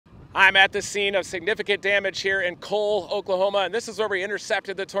I'm at the scene of significant damage here in Cole, Oklahoma, and this is where we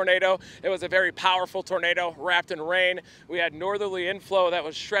intercepted the tornado. It was a very powerful tornado wrapped in rain. We had northerly inflow that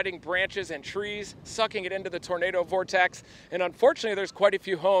was shredding branches and trees, sucking it into the tornado vortex. And unfortunately, there's quite a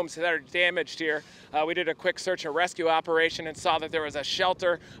few homes that are damaged here. We did a quick search and rescue operation and saw that there was a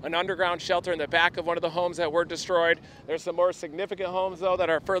shelter, an underground shelter in the back of one of the homes that were destroyed. There's some more significant homes, though, that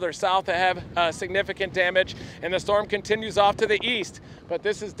are further south that have significant damage. And the storm continues off to the east. But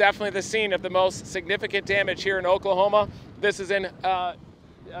this is definitely the scene of the most significant damage here in Oklahoma. This is in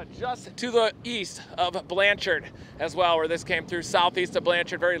just to the east of Blanchard as well, where this came through southeast of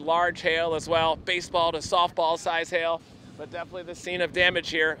Blanchard. Very large hail as well, baseball to softball size hail, but definitely the scene of damage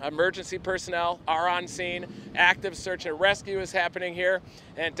here. Emergency personnel are on scene. Active search and rescue is happening here,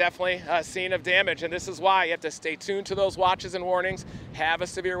 and definitely a scene of damage. And this is why you have to stay tuned to those watches and warnings, have a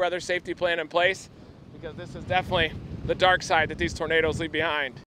severe weather safety plan in place, because this is definitely the dark side that these tornadoes leave behind.